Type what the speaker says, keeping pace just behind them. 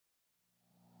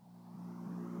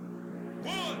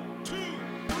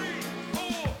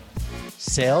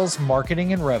Sales,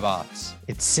 marketing, and RevOps.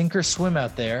 It's sink or swim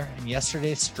out there, and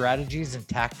yesterday's strategies and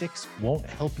tactics won't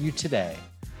help you today.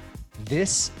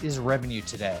 This is Revenue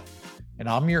Today, and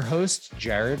I'm your host,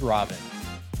 Jared Robin.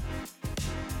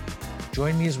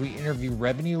 Join me as we interview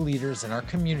revenue leaders in our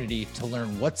community to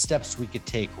learn what steps we could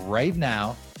take right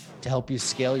now to help you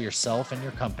scale yourself and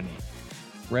your company.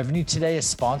 Revenue Today is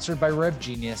sponsored by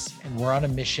RevGenius, and we're on a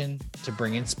mission to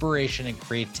bring inspiration and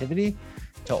creativity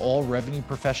to all revenue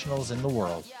professionals in the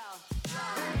world.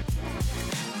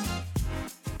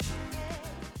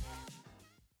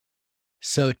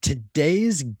 So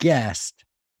today's guest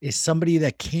is somebody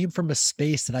that came from a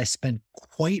space that I spent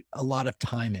quite a lot of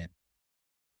time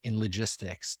in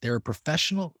logistics. They're a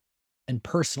professional and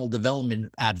personal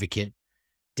development advocate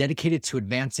dedicated to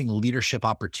advancing leadership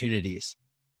opportunities.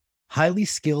 Highly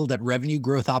skilled at revenue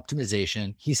growth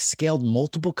optimization, he's scaled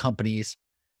multiple companies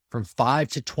from 5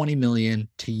 to 20 million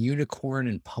to unicorn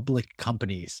and public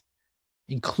companies,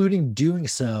 including doing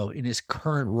so in his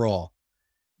current role.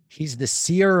 He's the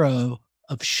CRO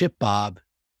of ShipBob.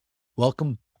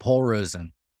 Welcome, Paul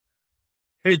Rosen.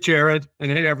 Hey, Jared, and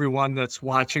hey, everyone that's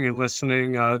watching and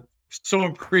listening. So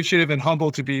appreciative and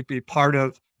humbled to be part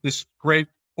of this great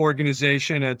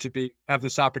organization and to have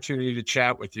this opportunity to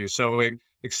chat with you. So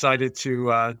excited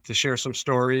to share some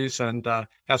stories and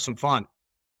have some fun.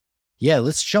 Yeah,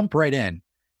 let's jump right in.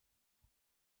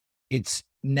 It's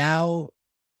now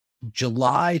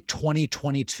July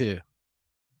 2022.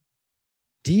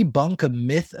 Debunk a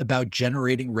myth about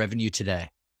generating revenue today.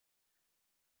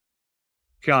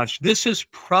 Gosh, this is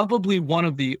probably one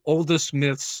of the oldest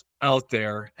myths out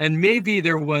there. And maybe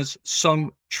there was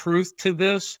some truth to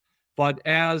this,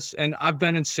 and I've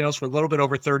been in sales for a little bit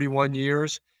over 31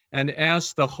 years. And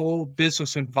as the whole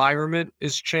business environment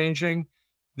is changing,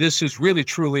 this is really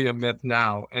truly a myth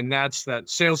now. And that's that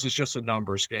sales is just a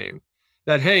numbers game.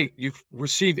 That, hey, you've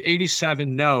received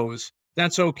 87 no's.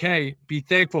 That's okay. Be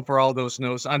thankful for all those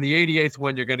no's. On the 88th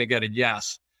one, you're going to get a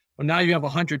yes. Well, now you have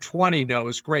 120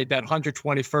 no's. Great. That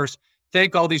 121st,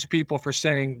 thank all these people for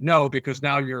saying no, because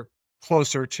now you're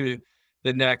closer to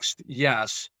the next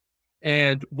yes.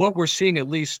 And what we're seeing, at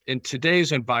least in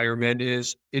today's environment,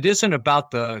 is it isn't about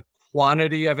the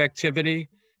quantity of activity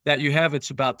that you have,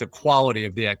 it's about the quality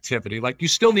of the activity. Like, you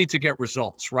still need to get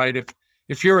results, right?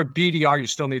 If you're a BDR, you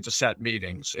still need to set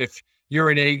meetings. If you're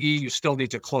an AE, you still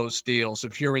need to close deals.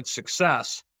 If you're in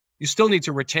success, you still need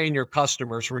to retain your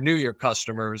customers, renew your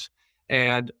customers,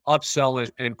 and upsell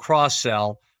and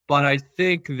cross-sell. But I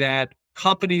think that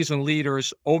companies and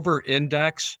leaders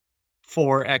over-index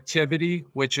for activity,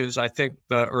 which is, I think,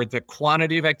 the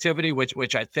quantity of activity,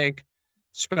 which I think,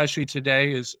 especially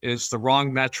today, is the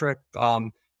wrong metric.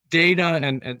 Data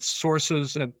and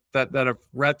sources that I've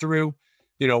read through,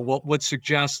 would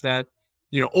suggest that,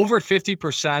 over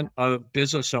 50% of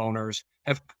business owners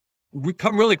have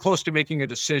come really close to making a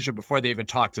decision before they even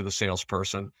talk to the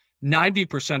salesperson.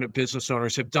 90% of business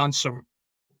owners have done some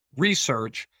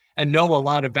research and know a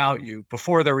lot about you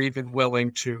before they're even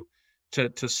willing to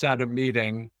set a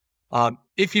meeting.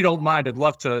 If you don't mind, I'd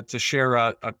love to share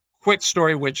a quick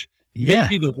story, which may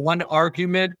be the one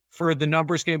argument for the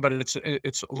numbers game, but it's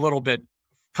a little bit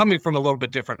coming from a little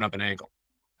bit different of an angle.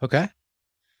 Okay.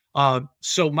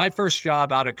 So my first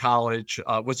job out of college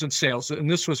was in sales,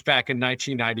 and this was back in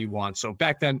 1991. So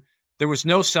back then, there was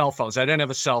no cell phones. I didn't have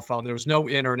a cell phone. There was no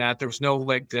internet. There was no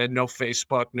LinkedIn, no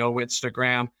Facebook, no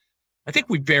Instagram. I think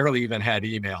we barely even had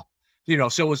email.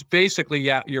 So it was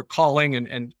basically, you're calling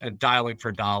and dialing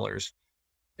for dollars.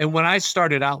 And when I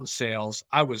started out in sales,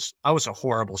 I was a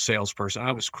horrible salesperson.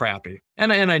 I was crappy,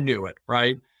 and I knew it,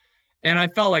 right? And I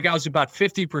felt like I was about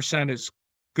 50% as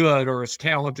good or as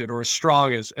talented or as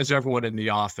strong as everyone in the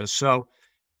office. So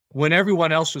when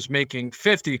everyone else was making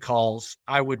 50 calls,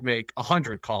 I would make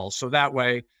 100 calls. So that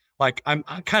way, like, I'm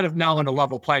kind of now on a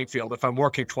level playing field if I'm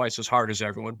working twice as hard as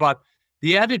everyone. But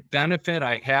the added benefit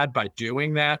I had by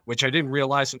doing that, which I didn't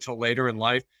realize until later in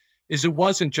life, is it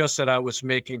wasn't just that I was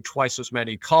making twice as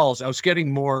many calls. I was getting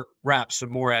more reps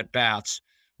and more at-bats,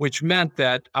 which meant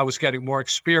that I was getting more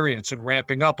experience and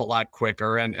ramping up a lot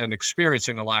quicker and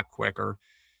experiencing a lot quicker.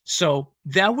 So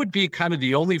that would be kind of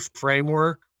the only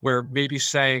framework where maybe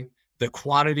saying the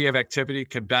quantity of activity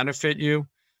can benefit you.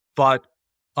 But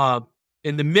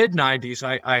in the mid-90s,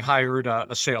 I hired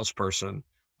a salesperson,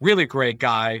 really great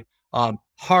guy,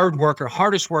 hard worker,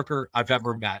 hardest worker I've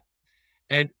ever met.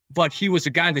 But he was a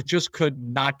guy that just could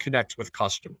not connect with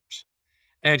customers.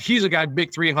 And he's a guy who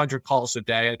make 300 calls a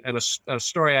day. And a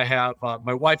story I have,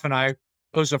 my wife and I,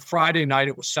 it was a Friday night.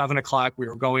 It was 7:00. We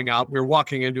were going out. We were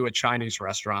walking into a Chinese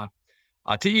restaurant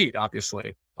to eat,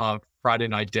 obviously, Friday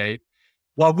night date.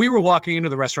 While we were walking into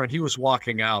the restaurant, he was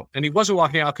walking out, and he wasn't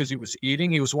walking out because he was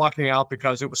eating. He was walking out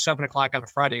because it was 7 o'clock on a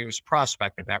Friday. He was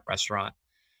prospecting that restaurant.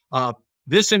 Uh,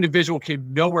 this individual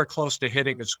came nowhere close to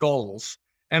hitting his goals.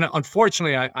 And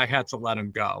unfortunately, I had to let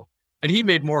him go. And he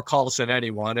made more calls than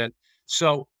anyone. And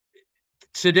so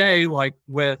today, like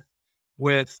with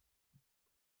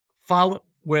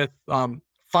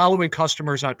following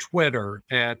customers on Twitter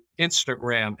and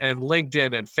Instagram and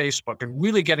LinkedIn and Facebook and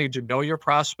really getting to know your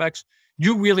prospects,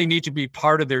 you really need to be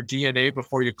part of their DNA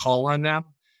before you call on them.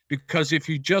 Because if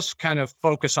you just kind of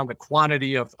focus on the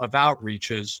quantity of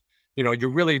outreaches, you're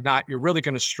really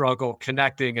going to struggle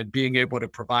connecting and being able to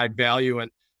provide value. And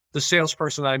the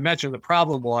salesperson that I mentioned, the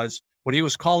problem was when he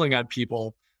was calling on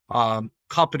people,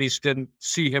 companies didn't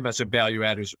see him as a value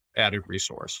added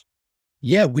resource.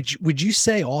 Yeah. Would you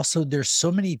say also there's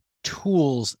so many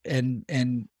tools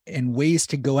and ways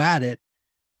to go at it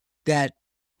that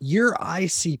your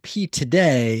ICP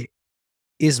today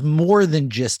is more than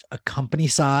just a company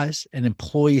size, an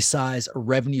employee size, a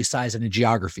revenue size, and a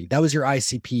geography. That was your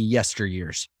ICP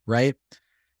yesteryears, right?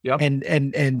 Yep.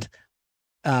 And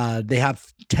they have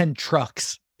 10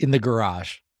 trucks in the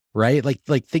garage, right?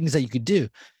 Like things that you could do.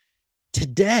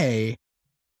 Today,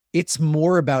 it's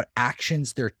more about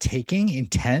actions they're taking,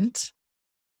 intent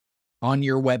on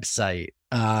your website,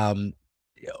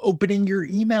 opening your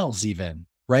emails even,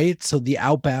 right? So the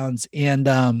outbounds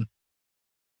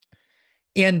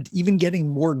and even getting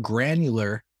more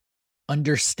granular,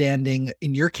 understanding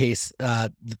in your case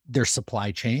their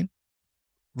supply chain,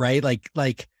 right?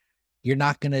 Like you're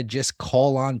not going to just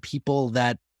call on people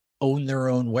that own their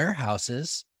own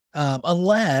warehouses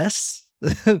unless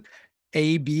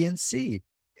A, B, and C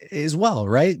as well,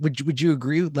 right? Would you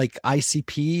agree? Like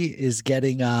ICP is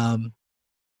getting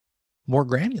more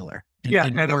granular Yeah,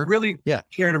 and and more, yeah.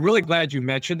 Karen, I'm really glad you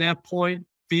mentioned that point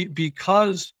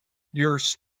because your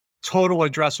total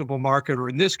addressable market, or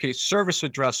in this case, service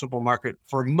addressable market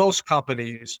for most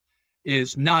companies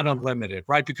is not unlimited,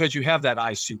 right? Because you have that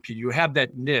ICP, you have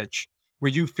that niche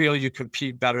where you feel you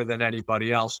compete better than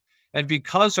anybody else. And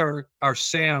because our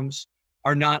SAMs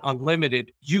are not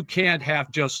unlimited, you can't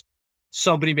have just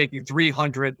somebody making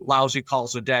 300 lousy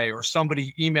calls a day or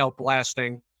somebody email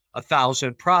blasting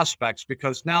 1,000 prospects,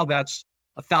 because now that's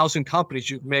 1,000 companies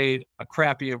you've made a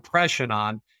crappy impression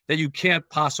on that you can't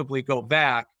possibly go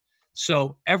back.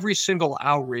 So every single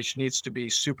outreach needs to be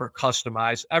super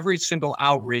customized. Every single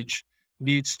outreach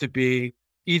needs to be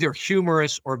either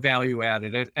humorous or value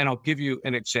added. And I'll give you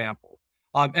an example.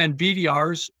 And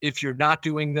BDRs, if you're not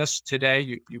doing this today,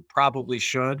 you probably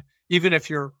should, even if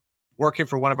you're working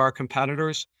for one of our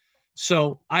competitors.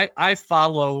 So I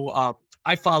follow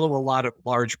a lot of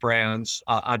large brands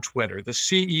on Twitter. The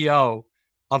CEO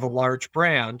of a large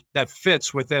brand that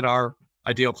fits within our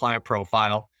ideal client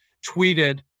profile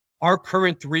tweeted, "Our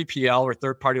current 3PL or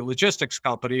third party logistics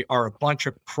company are a bunch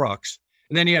of crooks."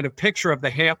 And then he had a picture of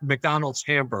the McDonald's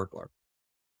Hamburglar.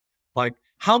 Like,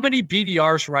 how many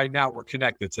BDRs right now were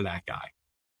connected to that guy?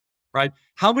 Right?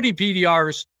 How many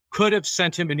BDRs could have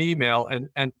sent him an email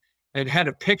and had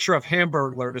a picture of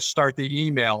Hamburglar to start the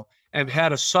email and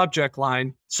had a subject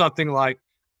line, something like,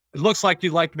 "It looks like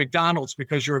you like McDonald's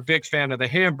because you're a big fan of the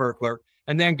Hamburglar,"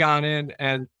 and then gone in.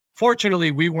 And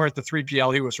fortunately, we weren't the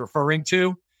 3PL he was referring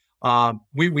to.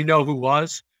 We know who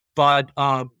was, but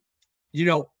you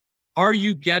know, are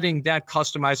you getting that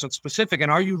customized and specific?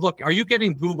 And are you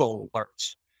getting Google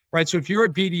alerts? Right. So if you're a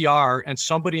BDR and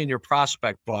somebody in your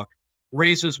prospect book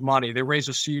raises money, they raise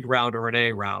a seed round or an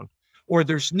A round, or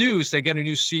there's news, they get a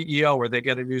new CEO or they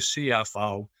get a new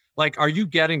CFO. Like, are you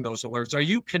getting those alerts? Are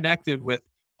you connected with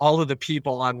all of the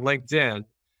people on LinkedIn?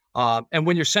 And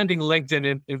when you're sending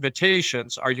LinkedIn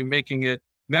invitations, are you making it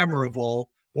memorable?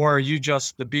 Or are you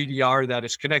just the BDR that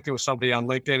is connecting with somebody on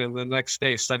LinkedIn and the next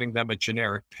day sending them a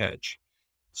generic pitch?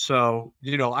 So,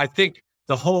 I think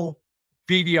the whole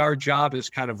BDR job has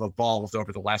kind of evolved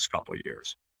over the last couple of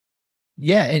years.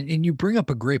 Yeah, and you bring up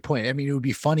a great point. I mean, it would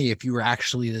be funny if you were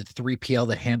actually the 3PL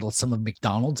that handled some of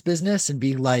McDonald's business and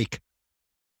be like,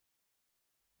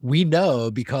 we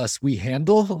know because we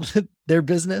handle their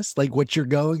business, like what you're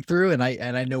going through. And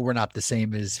I know we're not the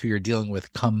same as who you're dealing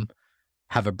with. Come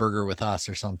have a burger with us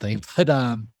or something. But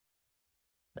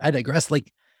I digress.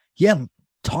 Like, yeah,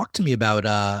 talk to me about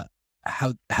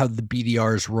how the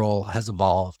BDR's role has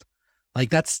evolved.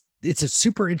 Like it's a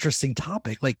super interesting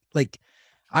topic. Like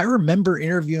I remember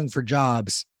interviewing for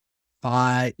jobs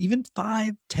even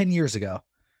 5, 10 years ago,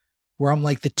 where I'm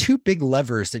like, the two big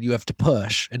levers that you have to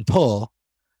push and pull,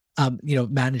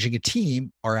 managing a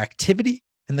team are activity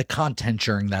and the content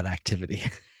during that activity.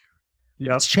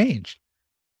 Yep. It's changed.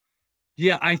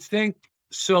 Yeah, I think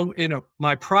So in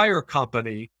my prior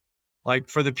company, like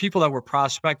for the people that were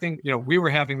prospecting, we were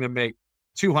having them make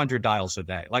 200 dials a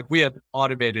day. Like we had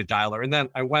automated dialer. And then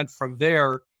I went from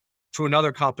there to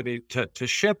another company to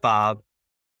ShipBob.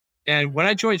 And when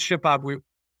I joined ShipBob,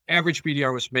 average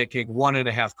BDR was making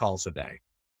 1.5 calls a day.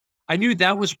 I knew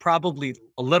that was probably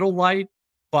a little light,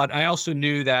 but I also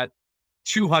knew that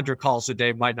 200 calls a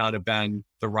day might not have been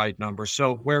the right number.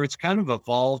 So where it's kind of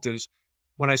evolved is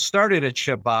when I started at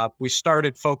ShipBob, we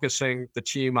started focusing the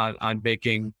team on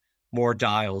making more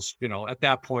dials. At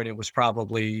that point, it was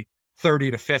probably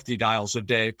 30 to 50 dials a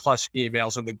day plus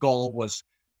emails. And the goal was,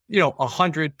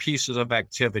 100 pieces of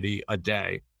activity a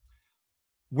day.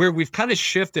 Where we've kind of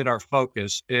shifted our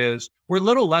focus is we're a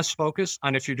little less focused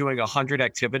on if you're doing 100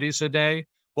 activities a day.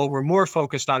 What we're more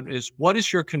focused on is what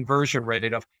is your conversion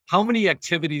rate of how many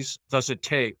activities does it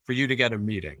take for you to get a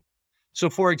meeting? So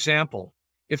for example,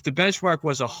 if the benchmark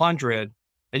was 100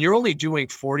 and you're only doing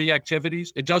 40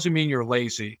 activities, it doesn't mean you're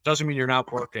lazy. It doesn't mean you're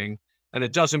not working. And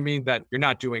it doesn't mean that you're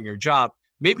not doing your job.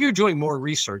 Maybe you're doing more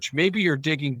research. Maybe you're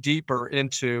digging deeper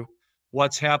into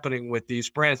what's happening with these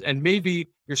brands. And maybe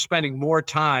you're spending more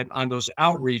time on those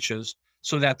outreaches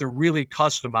so that they're really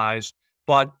customized.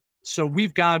 But so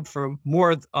we've gone from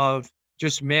more of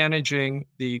just managing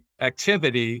the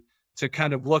activity to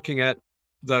kind of looking at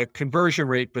the conversion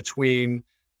rate between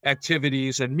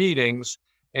activities and meetings.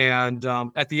 And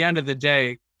at the end of the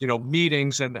day,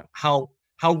 meetings and how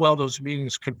well those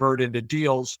meetings convert into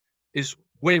deals is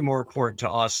way more important to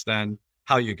us than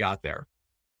how you got there.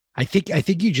 I think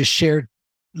you just shared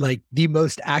like the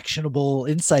most actionable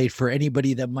insight for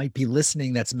anybody that might be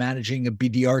listening that's managing a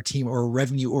BDR team or a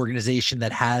revenue organization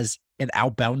that has an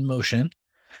outbound motion,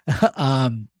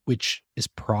 which is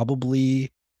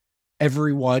probably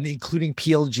everyone, including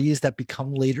PLGs that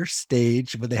become later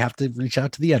stage, but they have to reach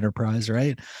out to the enterprise,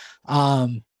 right?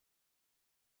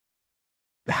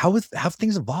 How have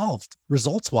things evolved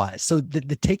results wise? So the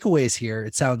takeaways here,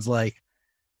 it sounds like,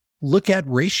 look at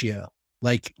ratio,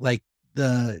 like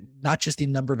the not just the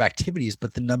number of activities,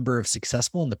 but the number of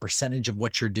successful and the percentage of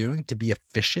what you're doing to be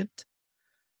efficient.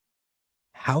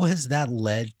 How has that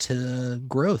led to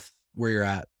growth where you're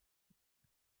at?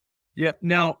 Yeah.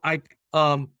 Now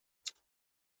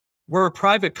we're a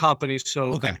private company,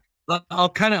 so Okay,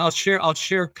 I'll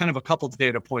share kind of a couple of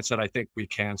data points that I think we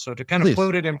can. So to kind of please.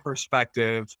 put it in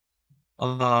perspective,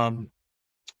 um,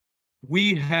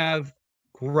 we have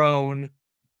grown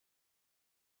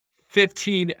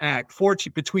 15x,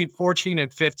 14 between 14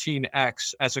 and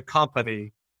 15x as a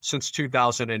company since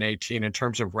 2018 in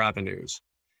terms of revenues.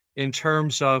 In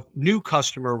terms of new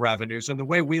customer revenues, and the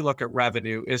way we look at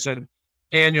revenue is an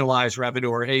annualized revenue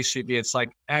or ACV. It's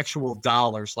like actual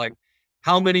dollars, like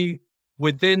how many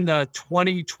within the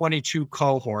 2022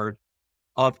 cohort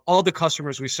of all the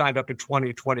customers we signed up in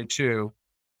 2022,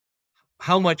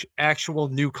 how much actual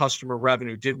new customer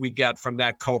revenue did we get from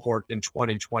that cohort in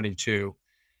 2022?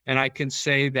 And I can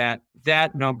say that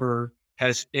that number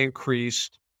has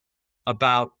increased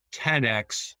about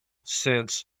 10x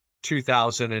since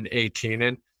 2018.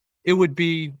 And it would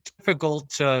be difficult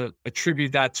to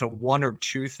attribute that to one or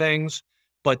two things,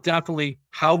 but definitely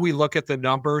how we look at the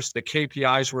numbers, the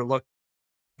KPIs we're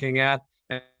looking at,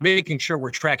 and making sure we're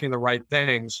tracking the right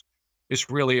things is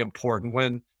really important.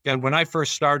 When I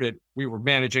first started, we were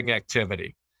managing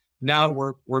activity. Now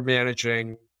we're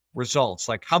managing results.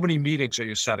 Like how many meetings are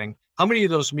you setting? How many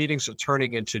of those meetings are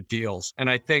turning into deals?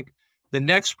 And I think the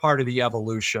next part of the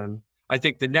evolution, I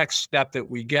think the next step that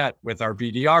we get with our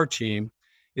BDR team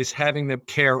is having them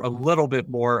care a little bit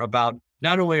more about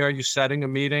not only are you setting a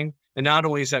meeting, and not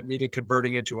only is that meeting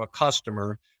converting into a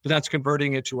customer, but that's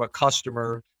converting into a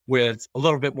customer with a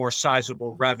little bit more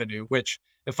sizable revenue, which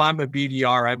if I'm a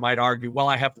BDR, I might argue, well,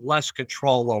 I have less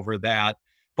control over that.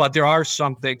 But there are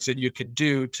some things that you can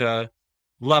do to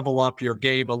level up your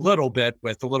game a little bit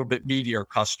with a little bit meatier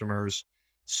customers.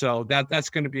 So that's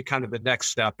going to be kind of the next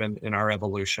step in our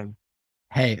evolution.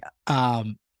 Hey,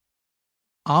 I'm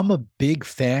a big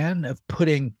fan of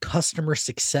putting customer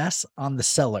success on the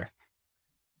seller.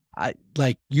 I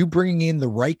like you bringing in the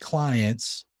right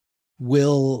clients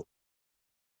will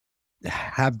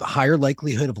have higher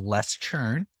likelihood of less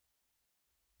churn,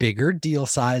 bigger deal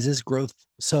sizes, growth.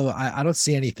 So I don't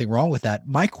see anything wrong with that.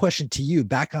 My question to you,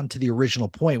 back onto the original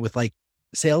point with like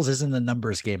sales isn't a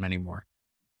numbers game anymore.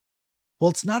 Well,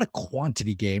 it's not a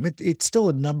quantity game. It's still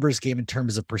a numbers game in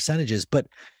terms of percentages, but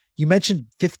you mentioned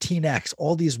 15x,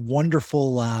 all these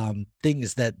wonderful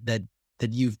things that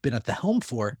you've been at the helm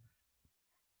for.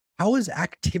 How has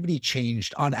activity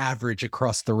changed on average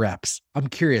across the reps? I'm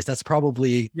curious. That's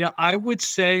probably Yeah, I would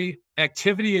say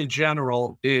activity in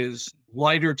general is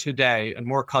lighter today and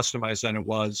more customized than it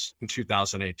was in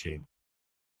 2018.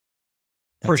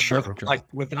 For That's a sure. mic drop. Like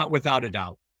without a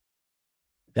doubt.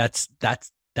 That's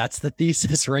the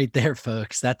thesis right there,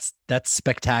 folks. That's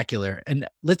spectacular. And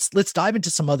let's dive into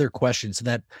some other questions so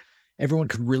that everyone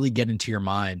could really get into your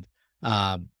mind,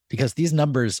 because these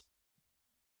numbers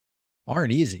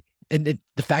aren't easy, and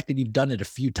the fact that you've done it a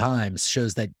few times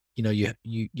shows that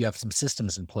you have some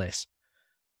systems in place.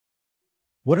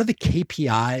 What are the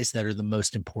KPIs that are the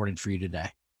most important for you today?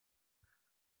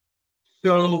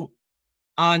 So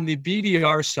on the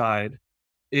BDR side,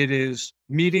 it is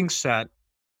meeting set.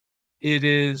 It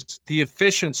is the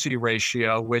efficiency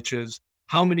ratio, which is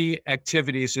how many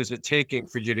activities is it taking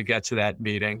for you to get to that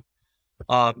meeting?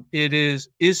 It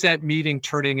is that meeting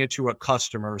turning into a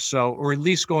customer? So, or at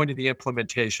least going to the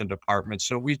implementation department.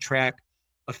 So we track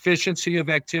efficiency of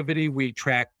activity, we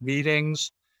track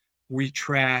meetings, we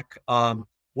track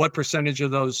what percentage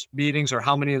of those meetings or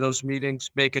how many of those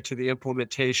meetings make it to the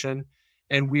implementation.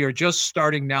 And we are just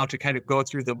starting now to kind of go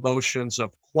through the motions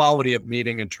of quality of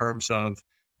meeting in terms of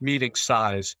meeting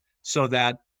size, so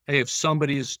that, hey, if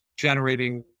somebody's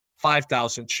generating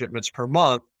 5,000 shipments per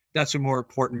month, that's a more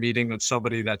important meeting than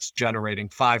somebody that's generating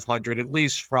 500, at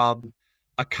least from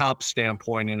a comp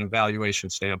standpoint and evaluation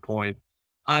standpoint.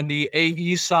 On the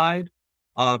AE side,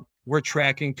 we're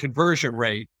tracking conversion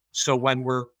rate. So when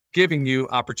we're giving you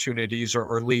opportunities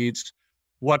or leads,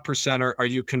 what percent are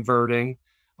you converting?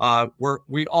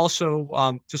 We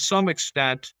also, to some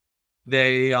extent,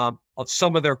 they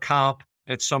some of their comp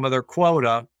and some of their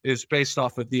quota is based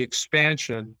off of the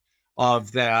expansion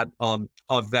of that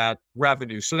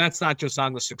revenue. So that's not just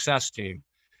on the success team.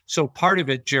 So part of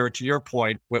it, Jared, to your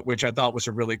point, which I thought was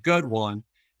a really good one,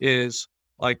 is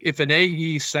like if an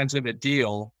AE sends in a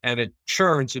deal and it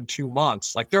churns in 2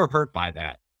 months, like they're hurt by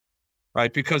that,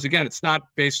 right? Because again, it's not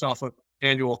based off of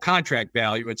annual contract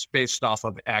value, it's based off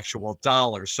of actual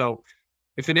dollars. So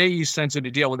if an AE sends in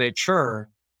a deal and they churn,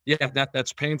 yeah,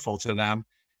 that's painful to them.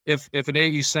 If an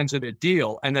AE sends in a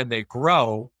deal and then they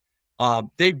grow,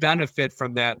 they benefit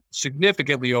from that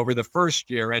significantly over the first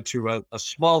year and to a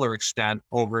smaller extent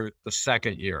over the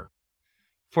second year.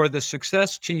 For the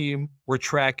success team, we're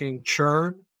tracking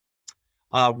churn.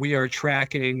 We are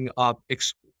tracking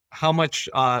how much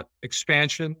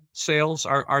expansion sales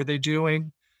are they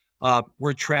doing.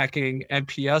 We're tracking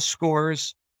NPS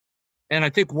scores. And I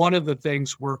think one of the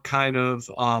things we're kind of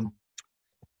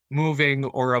moving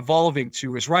or evolving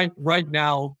to is right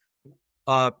now,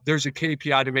 there's a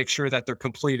KPI to make sure that they're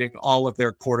completing all of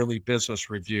their quarterly business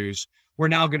reviews. We're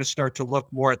now going to start to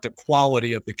look more at the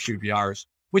quality of the QBRs,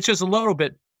 which is a little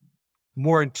bit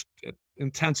more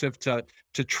intensive to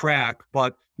track,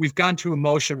 but we've gone to a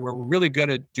motion where we're really good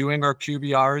at doing our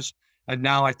QBRs. And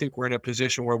now I think we're in a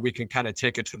position where we can kind of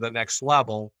take it to the next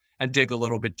level and dig a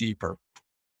little bit deeper.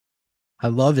 I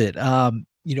love it.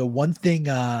 One thing,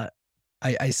 I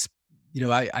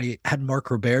had Mark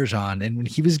Roberge on, and when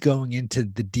he was going into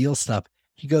the deal stuff,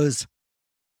 he goes,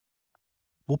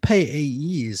 "We'll pay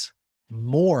AEs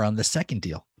more on the second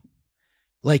deal,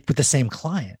 like with the same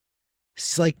client."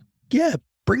 It's like, yeah,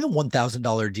 bring a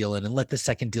 $1,000 deal in and let the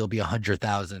second deal be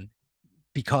 100,000,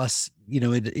 because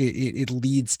it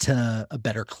leads to a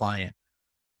better client.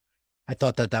 I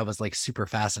thought that was like super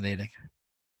fascinating.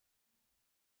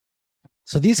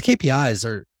 So these KPIs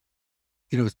are,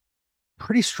 you know,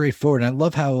 pretty straightforward. And I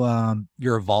love how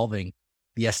you're evolving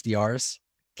the SDRs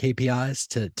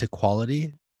KPIs to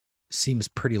quality. Seems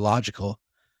pretty logical.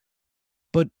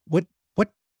 But what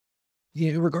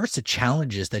in regards to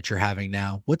challenges that you're having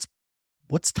now, what's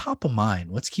top of mind?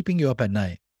 What's keeping you up at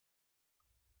night?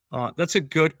 That's a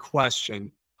good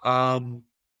question. I'd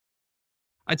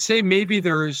say maybe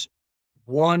there's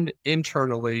one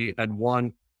internally and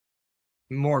one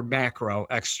more macro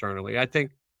externally. I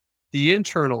think the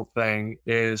internal thing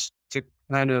is to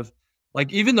kind of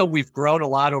like, even though we've grown a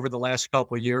lot over the last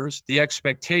couple of years, the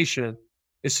expectation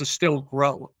is to still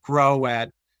grow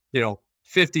at,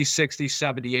 50, 60,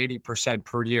 70, 80%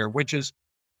 per year, which is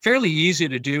fairly easy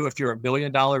to do if you're $1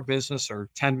 million business or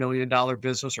 $10 million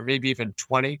business, or maybe even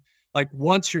 20. Like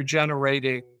once you're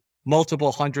generating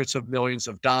multiple hundreds of millions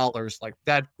of dollars, like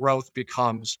that growth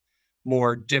becomes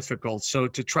more difficult. So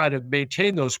to try to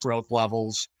maintain those growth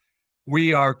levels,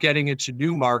 we are getting into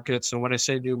new markets. And when I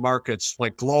say new markets,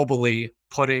 like globally,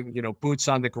 putting, boots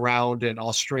on the ground in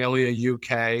Australia,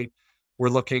 UK, we're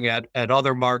looking at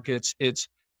other markets. It's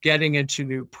getting into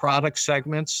new product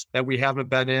segments that we haven't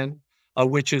been in,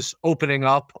 which is opening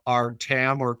up our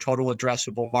TAM or total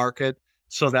addressable market,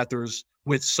 so that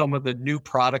with some of the new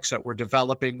products that we're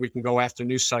developing, we can go after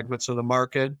new segments of the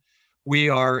market. We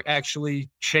are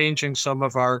actually changing some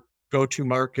of our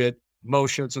go-to-market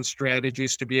motions and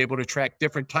strategies to be able to attract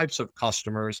different types of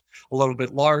customers a little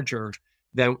bit larger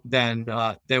than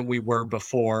we were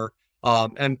before.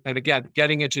 And again,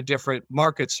 getting into different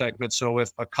market segments. So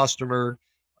if a customer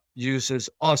uses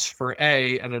us for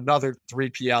A and another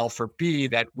 3PL for B,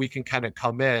 that we can kind of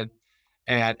come in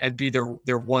and be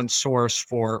their one source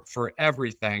for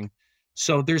everything.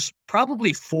 So there's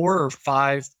probably 4 or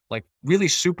 5 like really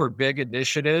super big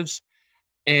initiatives.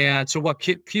 And so what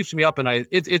keeps me up at night,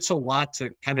 it's a lot to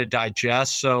kind of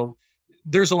digest. So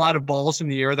there's a lot of balls in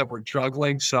the air that we're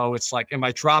juggling. So it's like, am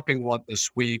I dropping one this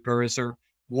week, or is there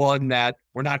one that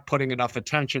we're not putting enough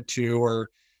attention to, or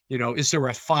is there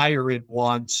a fire in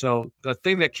one? So the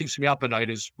thing that keeps me up at night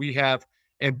is we have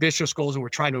ambitious goals and we're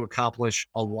trying to accomplish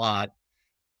a lot.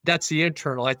 That's the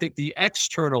internal. I think the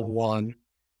external one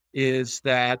is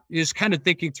kind of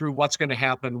thinking through what's going to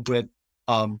happen with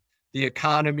um, the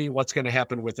economy, what's going to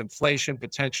happen with inflation,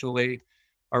 potentially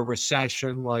a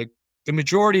recession. Like the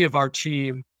majority of our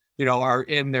team, are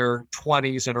in their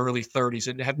 20s and early 30s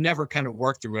and have never kind of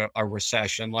worked through a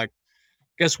recession. Like,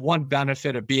 I guess one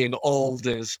benefit of being old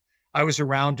is I was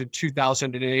around in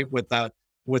 2008 with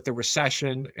the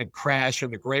recession and crash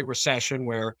and the Great Recession,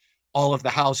 where all of the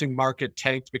housing market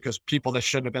tanked because people that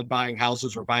shouldn't have been buying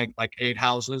houses were buying like 8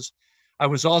 houses. I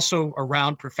was also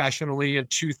around professionally in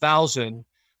 2000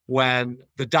 when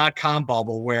the dot-com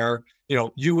bubble, where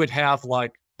you would have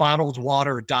like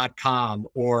bottoledwater.com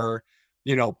or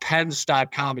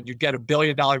pens.com, and you'd get $1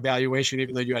 billion valuation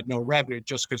even though you had no revenue,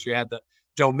 just because you had the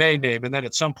domain name. And then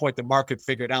at some point, the market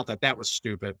figured out that was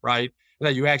stupid, right? And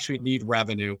that you actually need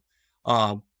revenue.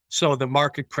 So the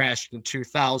market crashed in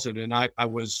 2000, and I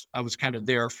was kind of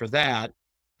there for that.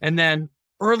 And then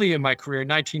early in my career,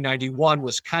 1991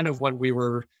 was kind of when we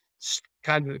were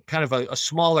kind of a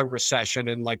smaller recession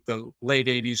in like the late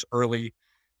 80s, early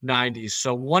 90s.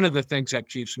 So one of the things that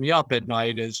keeps me up at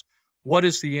night is, what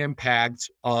is the impact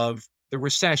of the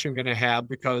recession going to have?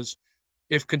 Because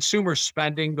if consumer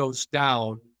spending goes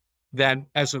down, then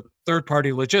as a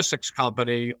third-party logistics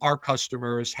company, our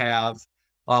customers have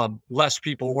less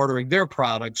people ordering their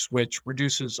products, which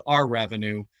reduces our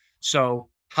revenue. So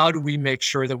how do we make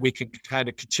sure that we can kind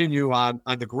of continue on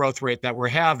the growth rate that we're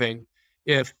having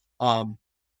if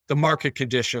the market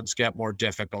conditions get more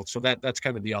difficult? So that's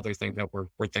kind of the other thing that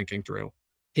we're thinking through.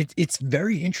 It's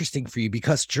very interesting for you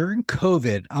because during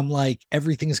COVID, I'm like,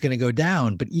 everything's going to go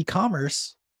down, but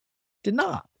e-commerce did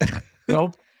not.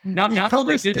 No, not only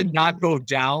E-commerce did it did. not go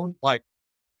down, like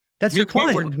That's your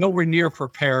we were point. nowhere near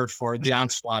prepared for the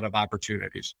onslaught of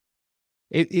opportunities.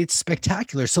 It's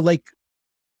spectacular. So like,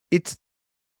 it's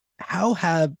how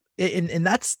have and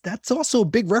that's also a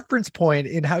big reference point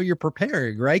in how you're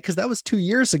preparing, right? Because that was 2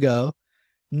 years ago.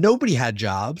 Nobody had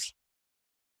jobs,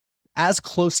 as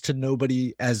close to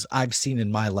nobody as I've seen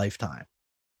in my lifetime,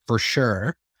 for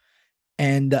sure.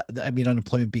 And I mean,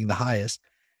 unemployment being the highest.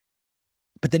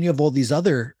 But then you have all these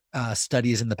other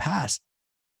studies in the past.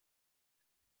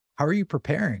 How are you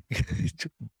preparing?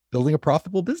 Building a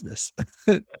profitable business?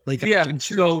 Like, Yeah. I'm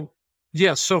sure.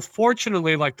 So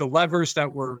fortunately, like the levers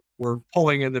that we're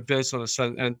pulling in the business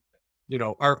and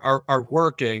are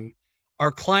working.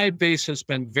 Our client base has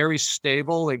been very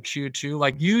stable in Q2.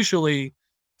 Like usually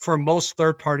for most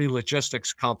third-party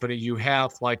logistics company, you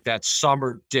have like that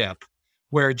summer dip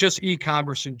where just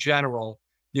e-commerce in general,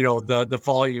 the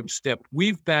volumes dip.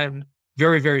 We've been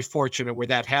very, very fortunate where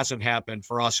that hasn't happened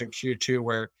for us in Q2,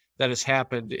 where that has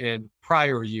happened in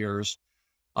prior years.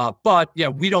 But yeah,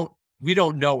 we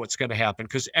don't know what's going to happen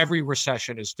because every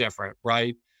recession is different,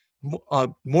 right?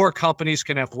 More companies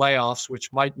can have layoffs,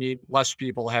 which might mean less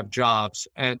people have jobs,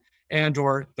 and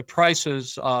or the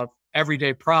prices of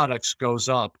everyday products goes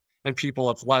up, and people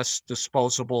have less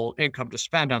disposable income to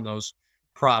spend on those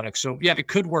products. So yeah, it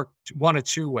could work one of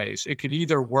two ways. It could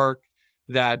either work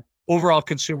that overall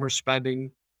consumer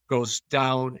spending goes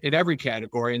down in every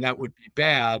category, and that would be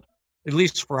bad, at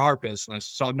least for our business.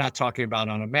 So I'm not talking about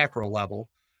on a macro level.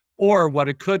 Or what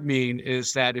it could mean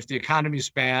is that if the economy is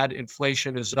bad,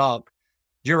 inflation is up,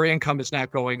 your income is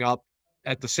not going up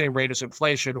at the same rate as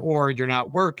inflation, or you're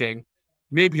not working.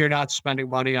 Maybe you're not spending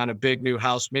money on a big new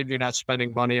house. Maybe you're not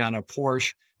spending money on a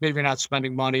Porsche. Maybe you're not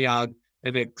spending money on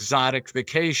an exotic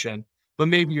vacation, but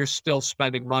maybe you're still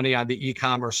spending money on the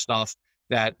e-commerce stuff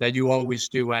that you always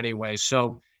do anyway.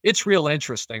 So it's real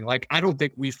interesting. Like, I don't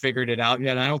think we figured it out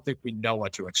yet. I don't think we know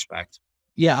what to expect.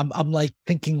 Yeah, I'm like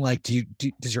thinking like,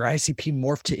 does your ICP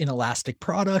morph to inelastic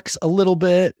products a little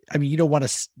bit? I mean, you don't want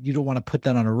to put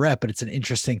that on a rep, but it's an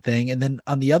interesting thing. And then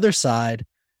on the other side,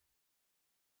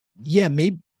 yeah,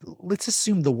 maybe let's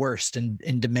assume the worst and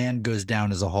demand goes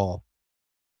down as a whole.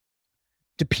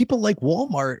 do people like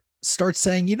Walmart start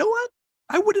saying, you know what?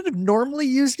 I wouldn't have normally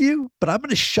used you, but I'm going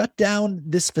to shut down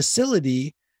this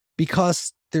facility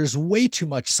because there's way too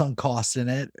much sunk costs in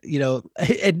it,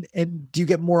 and do you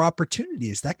get more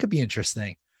opportunities? That could be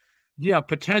interesting. Yeah,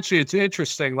 potentially it's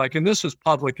interesting. Like, and this is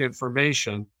public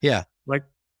information. Yeah. Like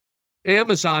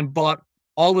Amazon bought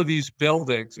all of these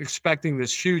buildings expecting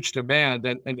this huge demand.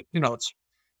 And it's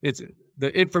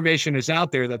the information is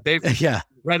out there that they've Yeah.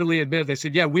 readily admitted. They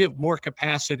said, yeah, we have more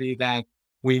capacity than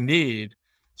we need.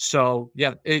 So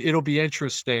yeah, it'll be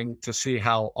interesting to see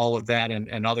how all of that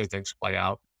and other things play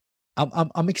out.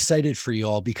 I'm excited for you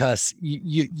all because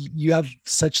you have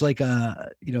such like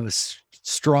a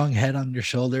strong head on your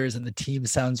shoulders, and the team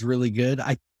sounds really good.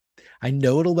 I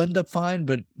know it'll end up fine,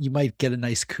 but you might get a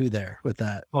nice coup there with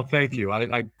that. Well, thank you.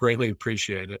 I greatly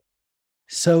appreciate it.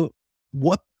 So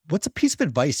what's a piece of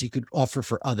advice you could offer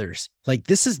for others? Like,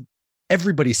 this is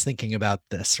everybody's thinking about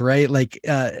this, right? Like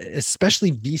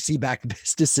especially VC backed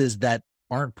businesses that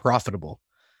aren't profitable.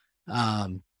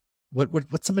 Um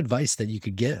what's some advice that you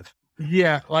could give?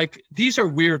 Yeah, like these are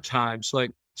weird times.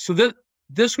 Like, so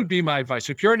this would be my advice.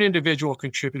 If you're an individual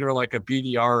contributor like a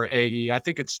BDR or AE, I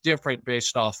think it's different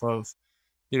based off of,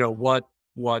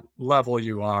 what level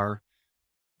you are.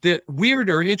 The weird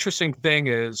or interesting thing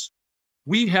is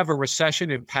we have a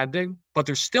recession impending, but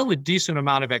there's still a decent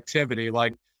amount of activity.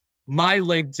 Like my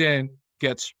LinkedIn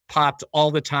gets popped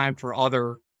all the time for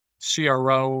other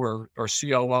CRO or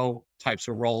COO types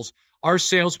of roles. Our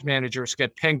sales managers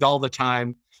get pinged all the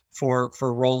time for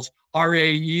roles. Our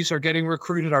AEs are getting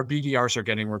recruited, our BDRs are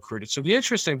getting recruited. So the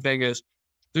interesting thing is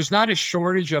there's not a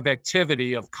shortage of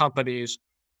activity of companies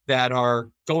that are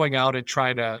going out and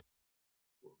trying to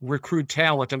recruit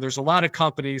talent. And there's a lot of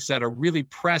companies that are really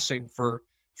pressing for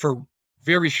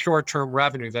very short-term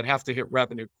revenue that have to hit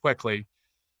revenue quickly.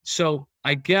 So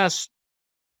I guess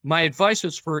my advice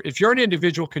is for if you're an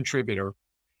individual contributor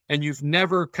and you've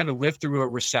never kind of lived through a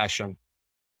recession,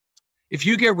 if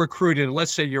you get recruited,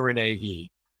 let's say you're an AE,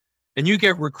 and you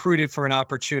get recruited for an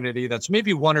opportunity that's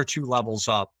maybe one or two levels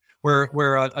up,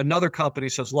 where another company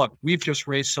says, look, we've just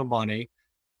raised some money.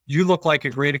 You look like a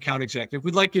great account executive.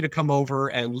 We'd like you to come over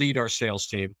and lead our sales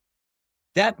team.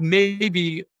 That may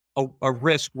be a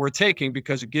risk we're taking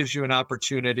because it gives you an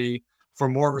opportunity for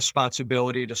more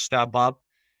responsibility to step up.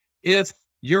 If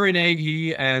you're an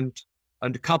AE and a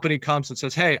company comes and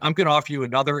says, hey, I'm going to offer you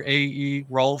another AE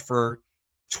role for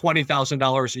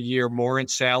 $20,000 a year more in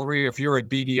salary. If you're a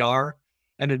BDR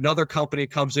and another company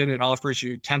comes in and offers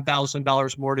you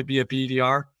 $10,000 more to be a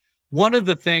BDR, one of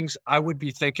the things I would be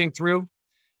thinking through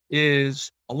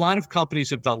is a lot of companies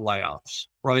have done layoffs,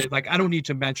 right? Like I don't need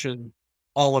to mention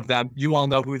all of them. You all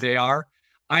know who they are.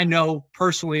 I know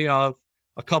personally of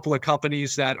a couple of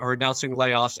companies that are announcing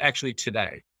layoffs actually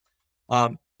today.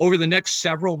 Over the next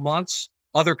several months,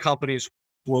 other companies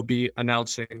will be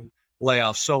announcing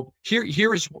layoffs. So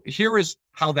here is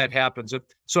how that happens.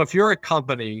 If you're a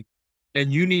company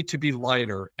and you need to be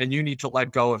lighter and you need to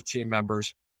let go of team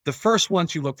members, the first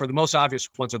ones you look for, the most obvious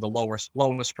ones are the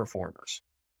lowest performers,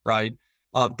 right?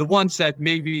 The ones that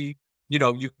maybe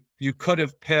you could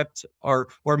have pipped or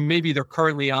maybe they're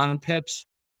currently on pips.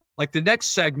 Like the next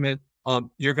segment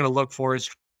you're going to look for is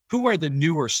who are the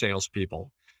newer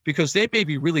salespeople, because they may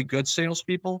be really good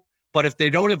salespeople, but if they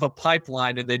don't have a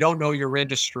pipeline and they don't know your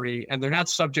industry and they're not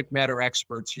subject matter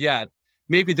experts yet,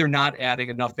 maybe they're not adding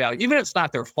enough value. Even if it's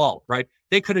not their fault, right?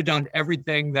 They could have done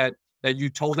everything that you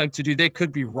told them to do. They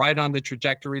could be right on the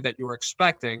trajectory that you were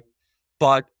expecting,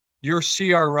 but your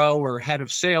CRO or head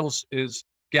of sales is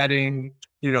getting,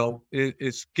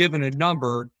 is given a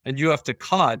number and you have to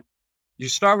cut. You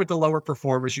start with the lower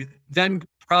performers. You then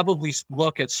probably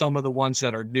look at some of the ones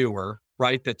that are newer,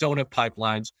 right? That don't have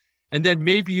pipelines. And then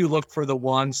maybe you look for the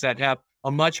ones that have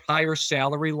a much higher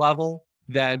salary level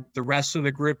than the rest of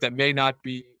the group that may not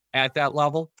be at that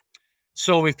level.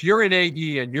 So if you're an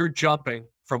AE and you're jumping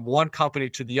from one company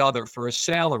to the other for a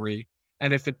salary,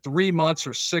 and if in 3 months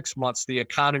or 6 months the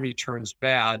economy turns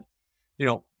bad,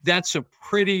 that's a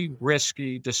pretty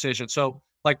risky decision. So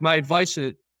like my advice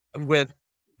with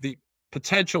the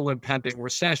potential impending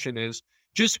recession is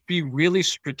just be really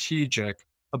strategic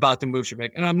about the moves you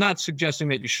make. And I'm not suggesting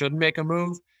that you shouldn't make a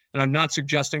move. And I'm not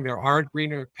suggesting there aren't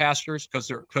greener pastures, because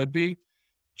there could be.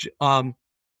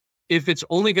 If it's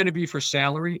only going to be for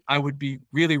salary, I would be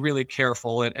really, really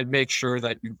careful and make sure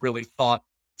that you really thought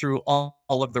through all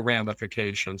of the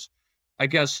ramifications. I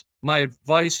guess my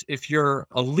advice, if you're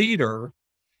a leader,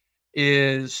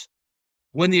 is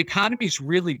when the economy's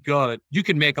really good, you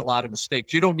can make a lot of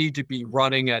mistakes. You don't need to be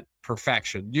running at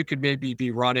perfection. You could maybe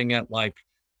be running at like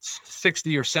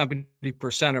 60 or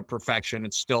 70% of perfection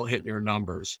and still hit your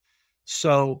numbers.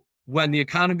 So when the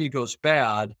economy goes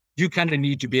bad, you kind of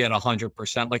need to be at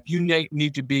 100%. Like you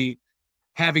need to be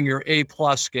having your A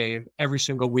plus game every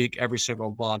single week, every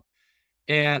single month.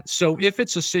 And so if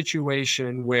it's a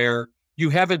situation where you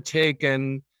haven't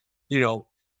taken, you know,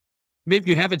 maybe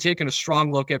you haven't taken a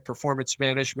strong look at performance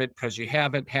management because you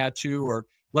haven't had to, or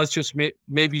let's just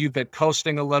maybe you've been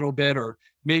coasting a little bit, or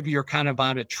maybe you're kind of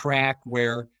on a track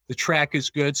where the track is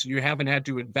good. So you haven't had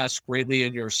to invest greatly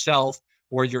in yourself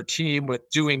or your team with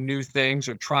doing new things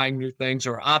or trying new things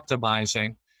or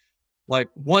optimizing. Like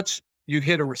once you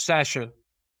hit a recession,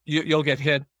 you'll get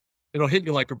hit. It'll hit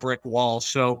you like a brick wall.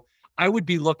 So I would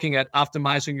be looking at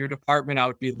optimizing your department. I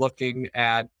would be looking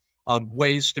at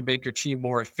ways to make your team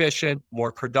more efficient,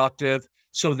 more productive,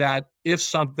 so that if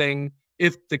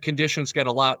the conditions get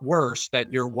a lot worse,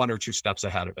 that you're one or two steps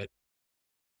ahead of it.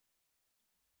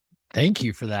 Thank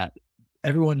you for that.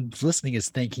 Everyone listening is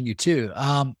thanking you too.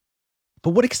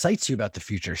 But what excites you about the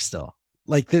future still?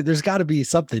 Like there's got to be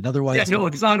something. Yeah, Otherwise, no,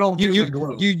 it's not all doom and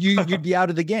gloom. You'd be out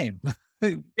of the game.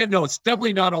 Yeah, no, it's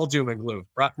definitely not all doom and gloom,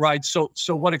 right? Right. So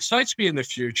what excites me in the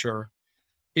future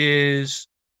is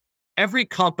every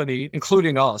company,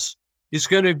 including us, is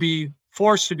going to be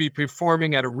forced to be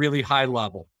performing at a really high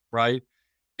level, right?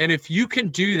 And if you can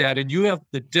do that and you have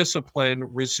the discipline,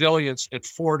 resilience, and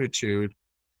fortitude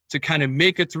to kind of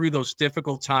make it through those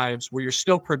difficult times where you're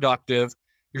still productive,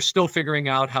 you're still figuring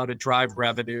out how to drive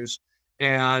revenues,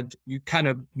 and you kind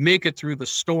of make it through the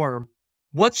storm.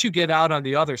 Once you get out on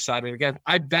the other side, and again,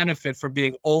 I benefit from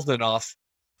being old enough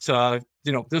to,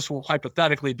 this will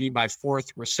hypothetically be my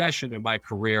fourth recession in my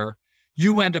career.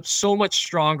 You end up so much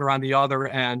stronger on the other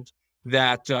end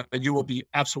that you will be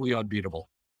absolutely unbeatable.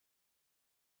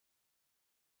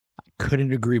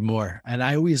 Couldn't agree more. And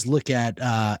I always look at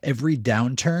every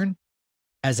downturn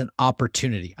as an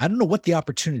opportunity. I don't know what the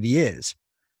opportunity is,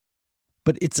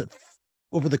 but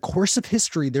over the course of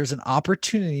history, there's an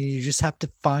opportunity. You just have to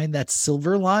find that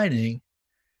silver lining.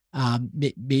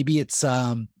 Maybe it's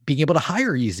being able to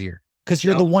hire easier because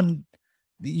you're Yep. the one.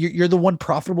 You're the one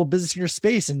profitable business in your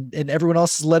space, and everyone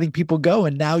else is letting people go.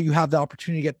 And now you have the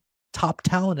opportunity to get top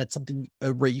talent at something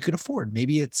a rate you can afford.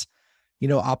 Maybe it's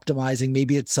optimizing.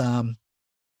 Maybe it's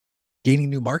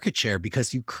gaining new market share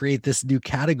because you create this new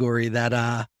category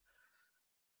that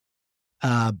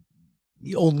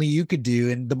only you could do,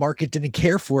 and the market didn't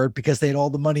care for it because they had all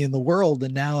the money in the world,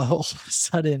 and now all of a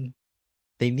sudden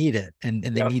they need it, and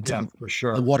they need to. For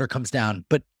sure. The water comes down,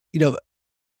 but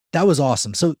that was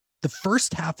awesome. So the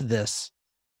first half of this,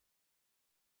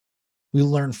 we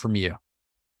learned from you.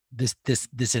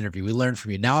 This interview, we learned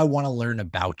from you. Now I want to learn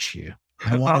about you.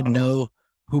 I want to know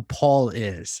who Paul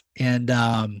is, and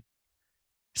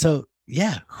so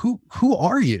yeah, who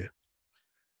are you?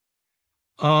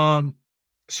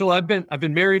 So I've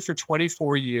been married for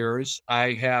 24 years.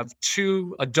 I have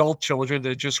two adult children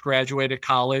that just graduated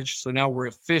college. So now we're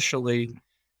officially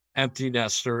empty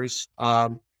nesters.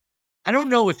 I don't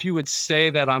know if you would say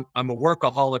that I'm a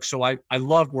workaholic. So I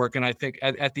love work. And I think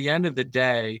at the end of the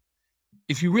day,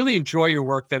 if you really enjoy your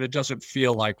work, then it doesn't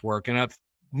feel like work. And I've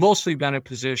mostly been in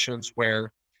positions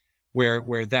where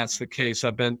that's the case.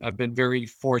 I've been very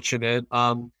fortunate.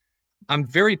 I'm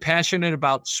very passionate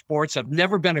about sports. I've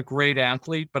never been a great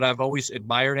athlete, but I've always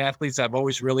admired athletes. I've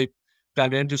always really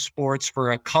been into sports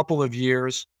for a couple of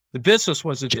years. The business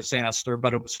was a disaster,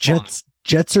 but it was fun.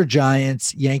 Jets or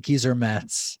Giants, Yankees or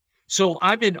Mets? So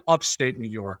I'm in upstate New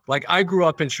York. Like I grew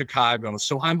up in Chicago.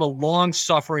 So I'm a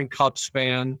long-suffering Cubs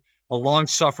fan, a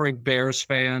long-suffering Bears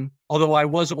fan, although I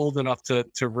was old enough to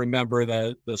remember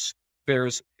the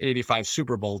Bears 85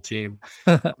 Super Bowl team.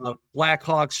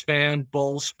 Blackhawks fan,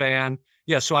 Bulls fan.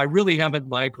 Yeah, so I really haven't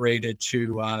migrated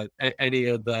to any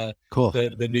of the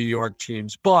New York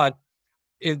teams. But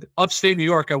in upstate New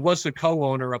York, I was the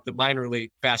co-owner of the minor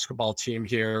league basketball team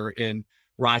here in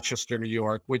Rochester, New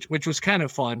York, which was kind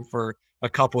of fun for a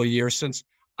couple of years. Since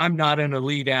I'm not an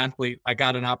elite athlete, I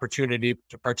got an opportunity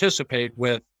to participate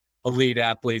with elite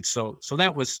athletes. So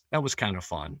that was kind of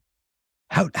fun.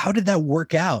 How did that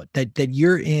work out? That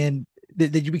you're in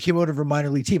that you became owner of a minor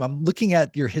league team? I'm looking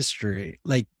at your history.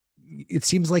 Like it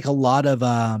seems like a lot of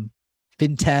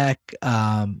fintech,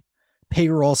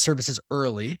 payroll services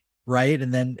early, right?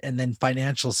 And then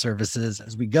financial services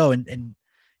as we go, and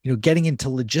getting into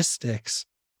logistics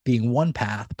being one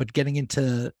path, but getting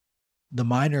into the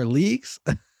minor leagues.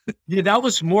 Yeah, that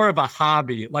was more of a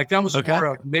hobby. Like that was more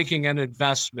of making an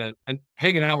investment and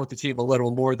hanging out with the team a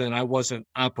little more than I wasn't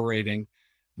operating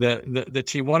the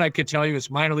team. What I could tell you is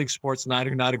minor league sports not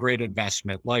a great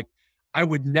investment. Like I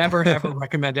would never ever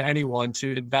recommend to anyone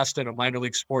to invest in a minor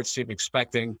league sports team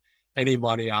expecting any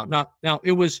money out. Now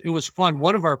it was fun.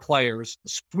 One of our players,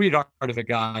 sweetheart of a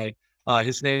guy,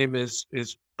 his name is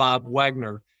Bob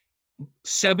Wagner,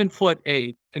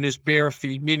 7'8" in his bare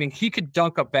feet, meaning he could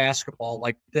dunk a basketball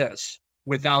like this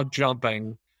without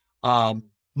jumping. Um,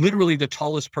 Literally the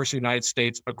tallest person in the United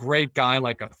States, a great guy,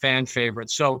 like a fan favorite.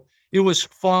 So it was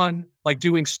fun, like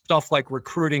doing stuff like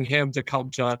recruiting him to come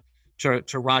to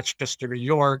Rochester, New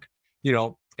York,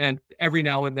 and every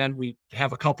now and then we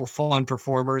have a couple fun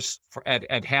performers at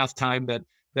halftime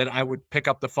that I would pick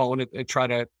up the phone and try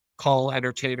to call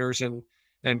entertainers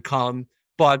and come.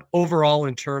 But overall,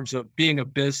 in terms of being a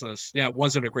business, yeah, it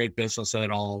wasn't a great business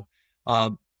at all.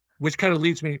 Um, which kind of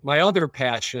leads me my other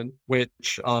passion,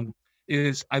 which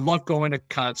is I love going to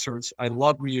concerts. I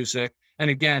love music. And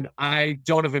again, I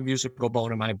don't have a musical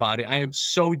bone in my body. I am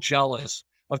so jealous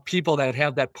of people that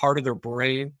have that part of their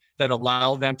brain that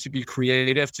allow them to be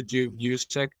creative, to do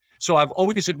music. So I've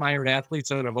always admired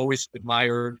athletes and I've always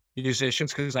admired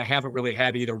musicians because I haven't really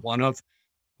had either one of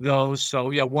those. So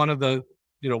yeah, one of the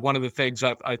things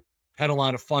I had a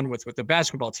lot of fun with the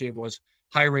basketball team was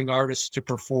hiring artists to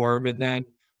perform. And then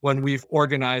when we've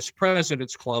organized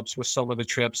presidents clubs with some of the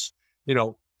trips,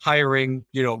 hiring,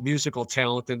 musical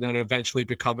talent and then eventually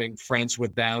becoming friends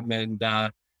with them. And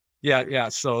yeah.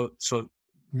 So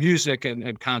music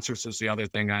and concerts is the other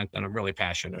thing that I'm really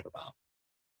passionate about.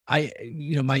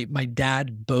 My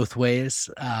dad both ways,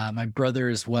 my brother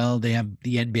as well. They have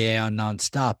the NBA on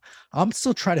nonstop. I'm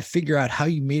still trying to figure out how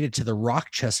you made it to the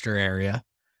Rochester area.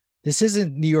 This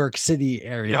isn't New York City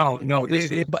area. No, this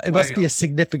is It way must be a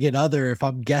significant other if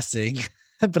I'm guessing.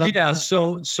 But Yeah,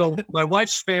 so my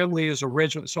wife's family is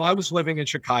original. So I was living in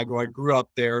Chicago. I grew up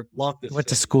there, loved the went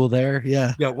to city. school there.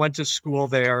 Yeah. Yeah, went to school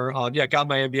there. Yeah, got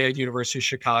my MBA at University of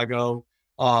Chicago.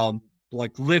 Um,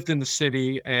 like lived in the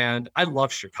city, and I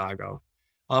love Chicago.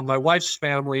 My wife's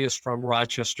family is from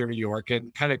Rochester, New York,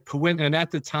 and kind of coincident. And at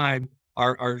the time,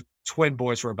 our twin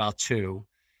boys were about two.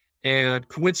 And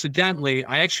coincidentally,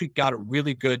 I actually got a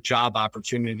really good job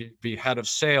opportunity to be head of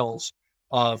sales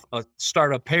of a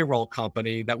startup payroll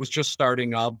company that was just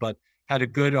starting up, but had a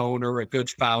good owner, a good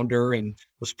founder, and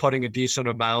was putting a decent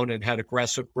amount and had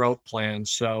aggressive growth plans.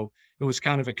 So it was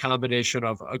kind of a combination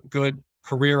of a good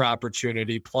career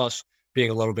opportunity plus being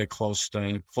a little bit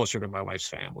closer to my wife's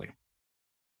family.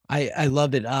 I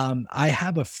love it. I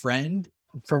have a friend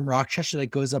from Rochester that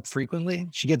goes up frequently.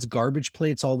 She gets garbage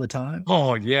plates all the time.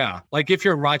 Oh yeah. Like if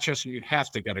you're in Rochester, you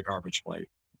have to get a garbage plate.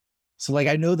 So like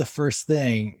I know the first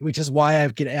thing, which is why I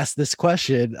get asked this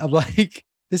question. I'm like,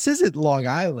 this isn't Long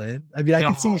Island. I mean, I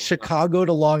can see No, Chicago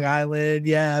to Long Island.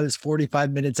 Yeah, it was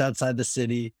 45 minutes outside the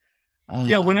city.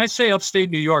 Yeah, when Um, I say upstate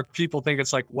New York, people think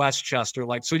it's like Westchester.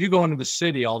 Like, so you go into the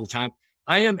city all the time.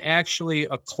 I am actually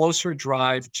a closer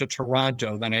drive to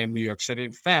Toronto than I am New York City.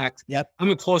 In fact, yep. I'm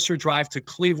a closer drive to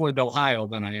Cleveland, Ohio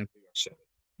than I am New York City.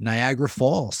 Niagara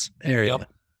Falls Yep. area.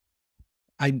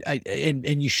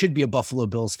 And you should be a Buffalo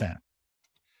Bills fan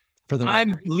for the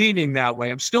I'm record. leaning that way.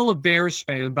 I'm still a Bears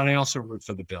fan, but I also root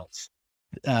for the Bills.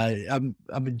 I'm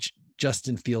a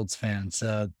Justin Fields fan,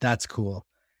 so that's cool.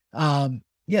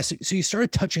 Yeah, so you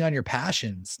started touching on your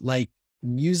passions like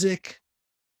music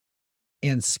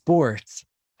and sports.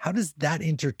 How does that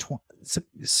intertwine?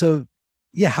 So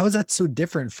yeah, how is that so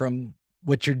different from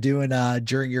what you're doing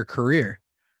during your career?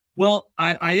 Well,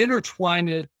 I intertwine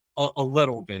it a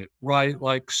little bit, right?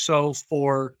 Like, so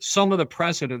for some of the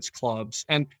president's clubs,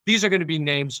 and these are going to be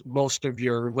names most of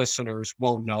your listeners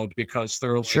won't know because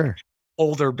they're like Sure.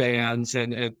 older bands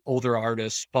and older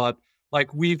artists, but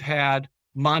like we've had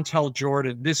Montel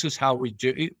Jordan. This is how we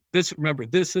do it. This, remember,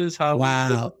 this is how we do it.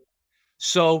 Wow.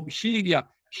 So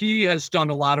he has done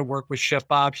a lot of work with Chef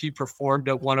Bob. He performed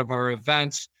at one of our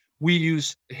events. We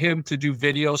use him to do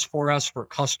videos for us for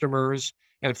customers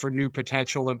and for new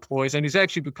potential employees. And he's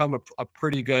actually become a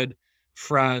pretty good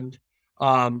friend.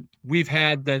 We've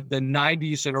had the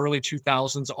 90s and early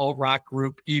 2000s all rock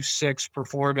group Eve Six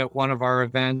perform at one of our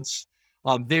events.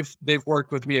 They've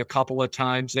worked with me a couple of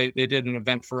times. They did an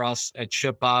event for us at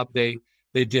Chip Bob. They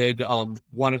did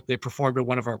they performed at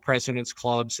one of our presidents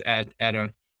clubs at a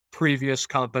previous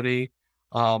company.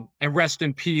 And rest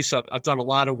in peace. I've done a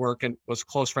lot of work and was a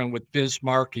close friend with Biz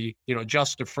Markie,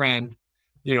 just a friend,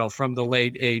 from the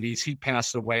late 80s. He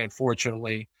passed away,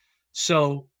 unfortunately.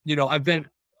 So,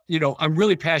 I'm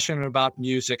really passionate about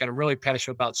music and I'm really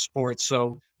passionate about sports.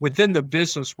 So within the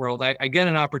business world, I get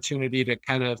an opportunity to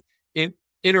kind of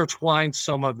intertwine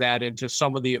some of that into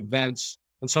some of the events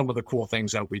and some of the cool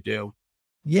things that we do.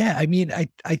 Yeah, I mean,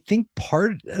 I think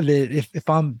part of it, if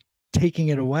I'm taking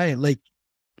it away, like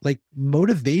like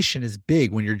motivation is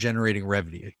big when you're generating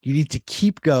revenue. You need to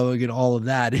keep going and all of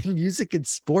that. And music and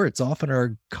sports often are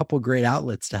a couple great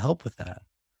outlets to help with that.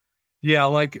 Yeah,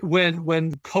 like when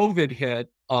COVID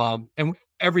hit, and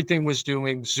everything was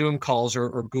doing Zoom calls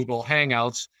or Google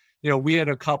Hangouts, we had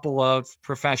a couple of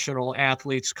professional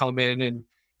athletes come in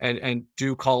and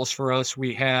do calls for us.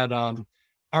 We had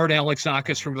Art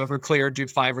Alexakis from Everclear do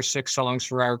 5 or 6 songs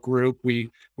for our group.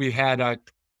 We had a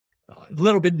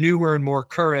little bit newer and more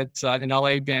current, an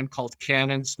LA band called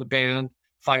Cannons, the band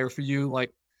Fire for You.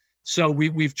 So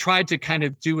we've tried to kind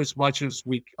of do as much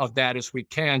of that as we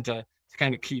can to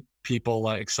kind of keep people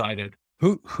excited.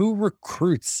 Who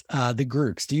recruits the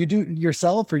groups? Do you do it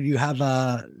yourself, or do you have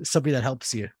somebody that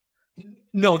helps you?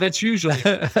 No, that's usually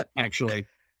I, actually.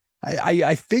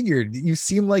 I figured you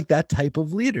seem like that type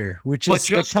of leader, which is But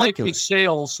just like spectacular. with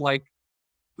sales, like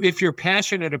if you're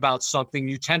passionate about something,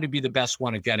 you tend to be the best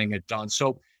one at getting it done.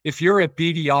 So if you're at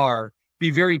BDR,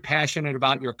 be very passionate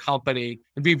about your company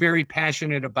and be very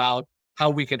passionate about how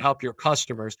we can help your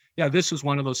customers. Yeah, this is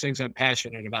one of those things I'm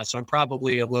passionate about. So I'm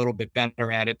probably a little bit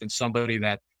better at it than somebody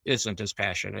that isn't as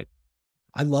passionate.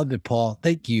 I love it, Paul.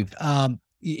 Thank you.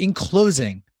 In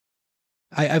closing,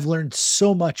 I've learned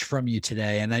so much from you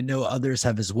today, and I know others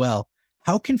have as well.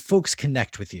 How can folks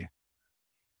connect with you?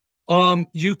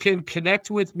 You can connect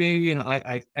with me, and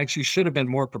I actually should have been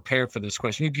more prepared for this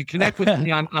question. You can connect with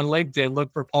me on LinkedIn.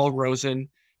 Look for Paul Rosen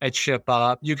at Ship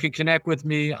Up. You can connect with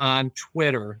me on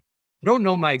Twitter. I don't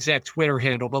know my exact Twitter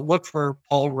handle, but look for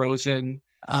Paul Rosen.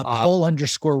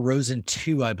 Paul_Rosen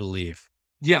 2, I believe.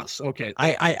 Yes. Okay.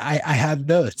 I have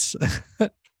notes.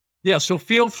 Yeah. So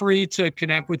feel free to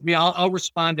connect with me. I'll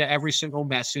respond to every single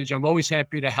message. I'm always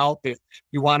happy to help if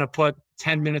you want to put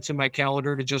 10 minutes in my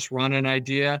calendar to just run an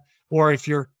idea, or if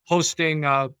you're hosting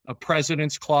a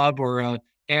president's club or an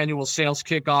annual sales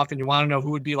kickoff and you want to know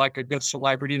who would be like a good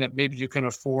celebrity that maybe you can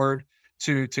afford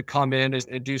to come in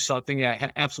and do something. Yeah,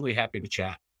 absolutely happy to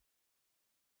chat.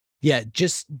 Yeah,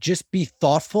 just be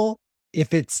thoughtful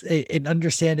if it's and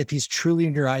understand if he's truly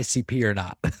in your ICP or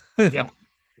not. Yeah.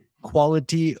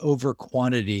 Quality over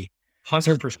quantity.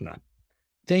 100%.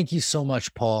 Thank you so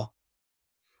much, Paul.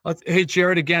 Hey,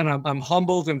 Jared, again, I'm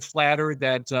humbled and flattered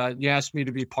that you asked me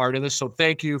to be part of this. So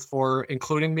thank you for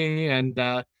including me.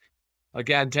 And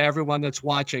again, to everyone that's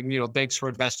watching, thanks for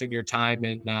investing your time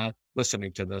in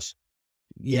listening to this.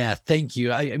 Yeah, thank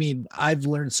you. I mean, I've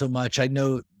learned so much. I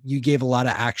know you gave a lot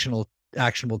of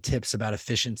actionable tips about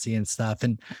efficiency and stuff.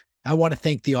 And I want to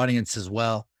thank the audience as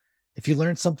well. If you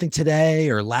learned something today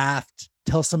or laughed,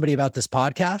 tell somebody about this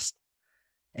podcast.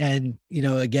 And,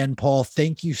 again, Paul,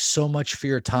 thank you so much for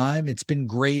your time. It's been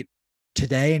great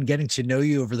today and getting to know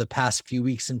you over the past few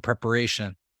weeks in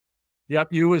preparation.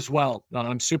 Yep, you as well.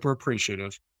 I'm super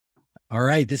appreciative. All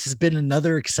right. This has been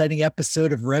another exciting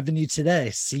episode of Revenue Today.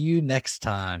 See you next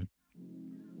time.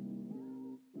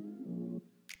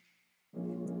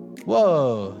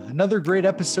 Whoa, another great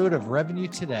episode of Revenue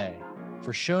Today.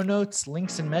 For show notes,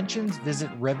 links, and mentions, visit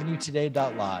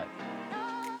revenuetoday.live.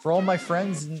 For all my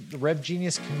friends in the Rev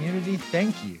Genius community,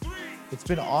 thank you. It's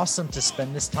been awesome to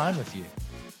spend this time with you.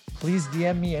 Please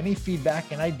DM me any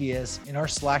feedback and ideas in our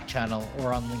Slack channel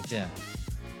or on LinkedIn.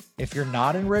 If you're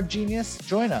not in Rev Genius,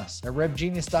 join us at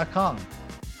revgenius.com.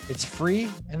 It's free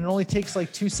and it only takes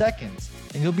like 2 seconds,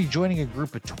 and you'll be joining a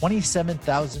group of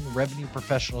 27,000 revenue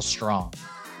professionals strong.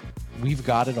 We've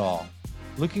got it all.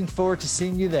 Looking forward to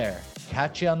seeing you there.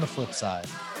 Catch you on the flip side.